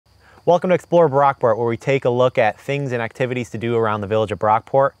Welcome to Explore Brockport, where we take a look at things and activities to do around the village of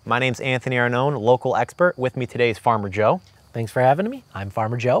Brockport. My name's Anthony Arnone, local expert. With me today is Farmer Joe. Thanks for having me. I'm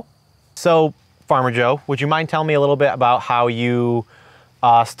Farmer Joe. So, Farmer Joe, would you mind telling me a little bit about how you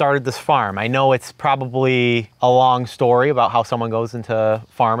started this farm? I know it's probably a long story about how someone goes into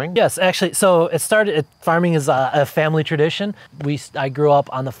farming. Yes, actually, so farming is a family tradition. I grew up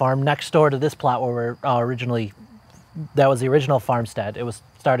on the farm next door to this plot where that was the original farmstead. It was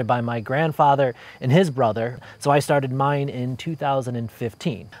started by my grandfather and his brother. So I started mine in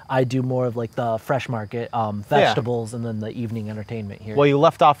 2015. I do more of like the fresh market, vegetables, and then the evening entertainment here. Well, you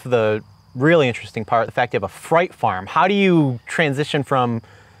left off the really interesting part, the fact you have a Fright farm. How do you transition from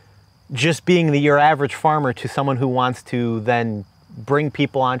just being your average farmer to someone who wants to then bring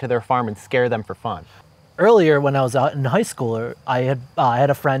people onto their farm and scare them for fun? Earlier, when I was out in high school, I had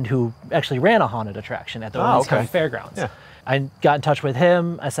a friend who actually ran a haunted attraction at the Orleans County Fairgrounds. Yeah. I got in touch with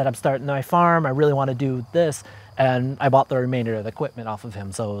him. I said, I'm starting my farm. I really want to do this. And I bought the remainder of the equipment off of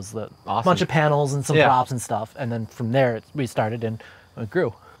him. So it was a bunch of panels and some props and stuff. And then from there, we started and it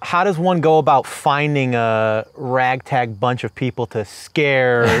grew. How does one go about finding a ragtag bunch of people to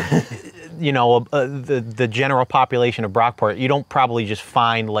scare, the general population of Brockport? You don't probably just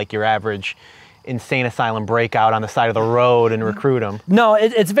find like your average insane asylum breakout on the side of the road and recruit them. No,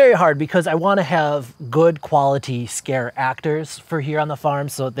 it's very hard because I want to have good quality scare actors for here on the farm,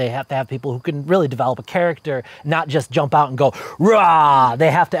 so they have to have people who can really develop a character, not just jump out and go, rah!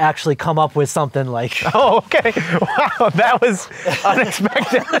 They have to actually come up with something like... Oh, okay. Wow, that was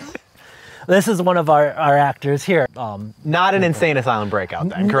unexpected. This is one of our actors here. Not an insane asylum breakout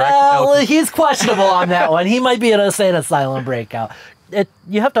then, correct? Well, he's questionable on that one. He might be an insane asylum breakout.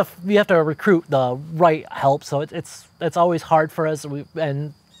 You have to recruit the right help, so it's always hard for us.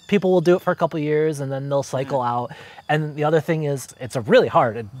 And people will do it for a couple of years and then they'll cycle out. And the other thing is, it's really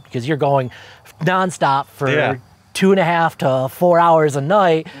hard because you're going nonstop for 2.5 to 4 hours a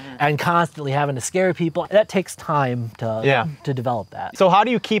night and constantly having to scare people. That takes time to develop that. So how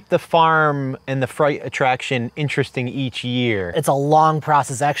do you keep the farm and the Fright attraction interesting each year? It's a long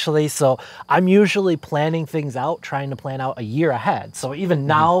process, actually. So I'm usually planning things out, trying to plan out a year ahead. So even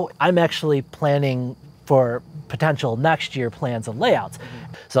now, I'm actually planning for potential next year plans and layouts.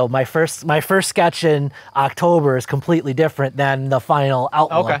 So my first sketch in October is completely different than the final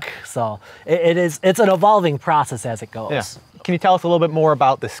outlook. Okay. So it's an evolving process as it goes. Yeah. Can you tell us a little bit more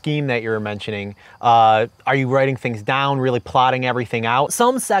about the scheme that you were mentioning? Are you writing things down, really plotting everything out?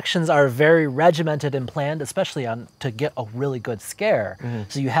 Some sections are very regimented and planned, especially to get a really good scare.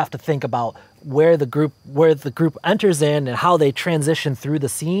 So you have to think about where the group enters in and how they transition through the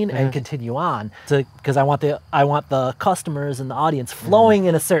scene and continue on. Because I want the customers and the audience flowing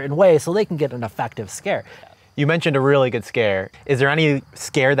in a certain way so they can get an effective scare. You mentioned a really good scare. Is there any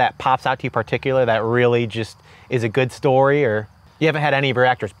scare that pops out to you particular that really just is a good story, or you haven't had any of your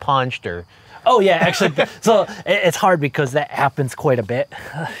actors punched or? Oh yeah, actually, so it's hard because that happens quite a bit.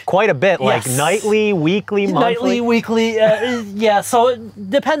 Quite a bit, like nightly, weekly, monthly? Nightly, weekly, yeah, so it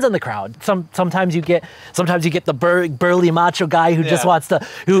depends on the crowd. Sometimes you get the burly macho guy who just wants to,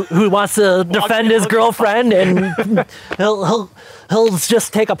 who wants to defend his girlfriend, and he'll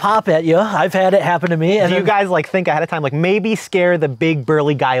just take a pop at you. I've had it happen to me. And do you guys like think ahead of time, like maybe scare the big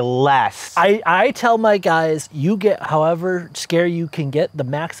burly guy less? I tell my guys, you get however scare you can get, the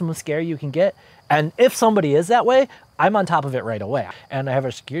maximum scare you can get. And if somebody is that way, I'm on top of it right away. And I have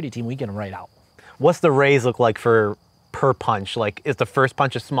a security team, we get them right out. What's the raise look like per punch? Like, is the first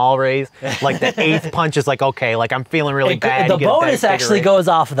punch a small raise? Like the 8th punch is like, okay, like I'm feeling really bad. The bonus actually goes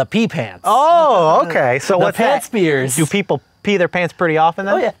off of the pee pants. Oh, okay. So what's pants spears. Do people pee their pants pretty often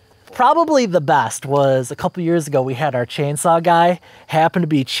then? Oh yeah. Probably the best was a couple years ago, we had our chainsaw guy happen to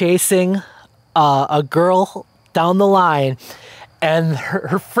be chasing a girl down the line, and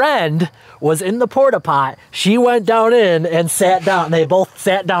her friend was in the porta pot. She went down in and sat down, and they both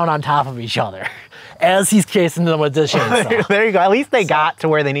sat down on top of each other as he's chasing them with the chainsaw. There you go. At least they got to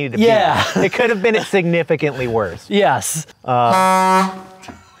where they needed to be. Yeah. It could have been significantly worse. Yes.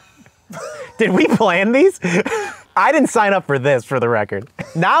 Did we plan these? I didn't sign up for this, for the record.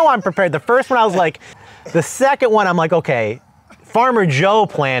 Now I'm prepared. The first one I was like, the second one I'm like, okay, Farmer Joe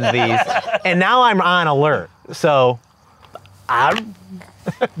planned these, and now I'm on alert. So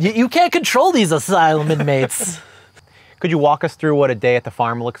you can't control these asylum inmates. Could you walk us through what a day at the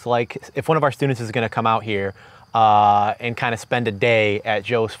farm looks like? If one of our students is going to come out here and kind of spend a day at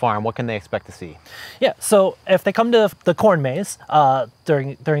Joe's farm, what can they expect to see? Yeah, so if they come to the corn maze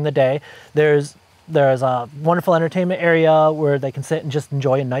during the day, there's There's a wonderful entertainment area where they can sit and just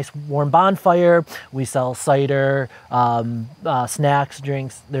enjoy a nice warm bonfire. We sell cider, snacks,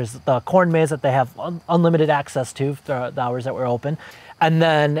 drinks. There's the corn maze that they have unlimited access to for the hours that we're open. And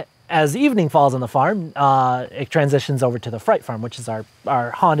then as evening falls on the farm, it transitions over to the Fright farm, which is our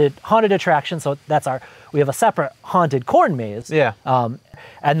haunted attraction. So we have a separate haunted corn maze. Yeah.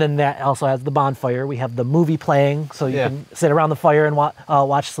 And then that also has the bonfire. We have the movie playing, so you can sit around the fire and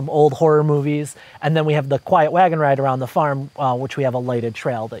watch some old horror movies. And then we have the quiet wagon ride around the farm, which we have a lighted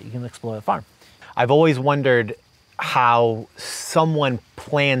trail that you can explore the farm. I've always wondered how someone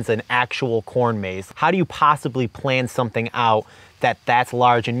plans an actual corn maze. How do you possibly plan something out that's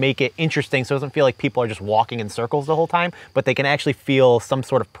large and make it interesting so it doesn't feel like people are just walking in circles the whole time, but they can actually feel some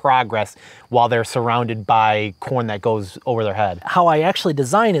sort of progress while they're surrounded by corn that goes over their head? How I actually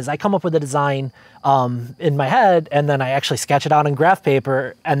design is I come up with a design in my head, and then I actually sketch it out on graph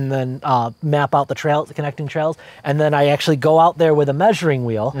paper, and then map out the trails, the connecting trails, and then I actually go out there with a measuring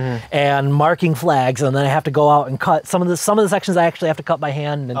wheel and marking flags, and then I have to go out and cut some of the sections. I actually have to cut by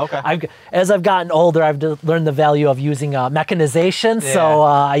hand. And as I've gotten older, I've learned the value of using mechanization, so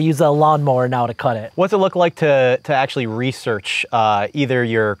I use a lawnmower now to cut it. What's it look like to actually research either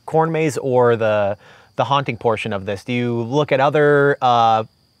your corn maze or the haunting portion of this? Do you look at other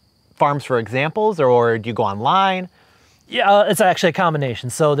farms for examples, or do you go online? Yeah, it's actually a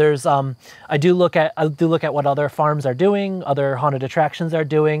combination. So there's I do look at what other farms are doing, other haunted attractions are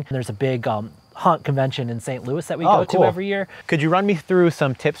doing. There's a big haunt convention in St. Louis that we go to every year. Could you run me through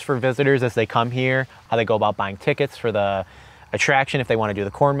some tips for visitors as they come here, how they go about buying tickets for the attraction if they want to do the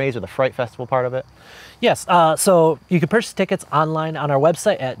corn maze or the Fright Festival part of it? Yes, so you can purchase tickets online on our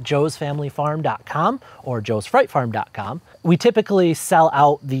website at joesfamilyfarm.com or joesfrightfarm.com. We typically sell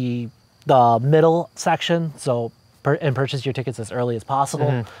out the middle section, so and purchase your tickets as early as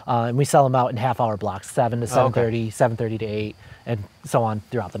possible. And we sell them out in half-hour blocks, 7 to 7:30, 7:30 to 8, and so on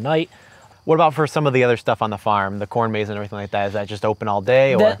throughout the night. What about for some of the other stuff on the farm, the corn maze and everything like that? Is that just open all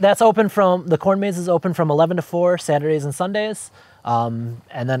day? Or? That's open the corn maze is open from 11 to 4, Saturdays and Sundays. And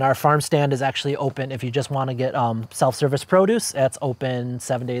then our farm stand is actually open if you just want to get self-service produce. That's open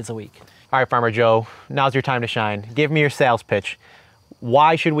 7 days a week. All right, Farmer Joe, now's your time to shine. Give me your sales pitch.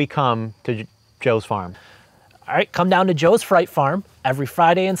 Why should we come to Joe's farm? All right, come down to Joe's Fright Farm every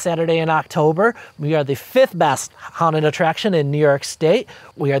Friday and Saturday in October. We are the 5th best haunted attraction in New York State.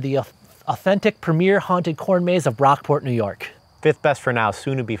 We are the authentic premier haunted corn maze of Brockport, New York. 5th best for now,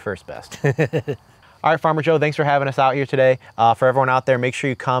 soon to be 1st best. All right, Farmer Joe, thanks for having us out here today. For everyone out there, make sure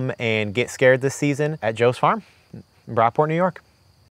you come and get scared this season at Joe's Farm in Brockport, New York.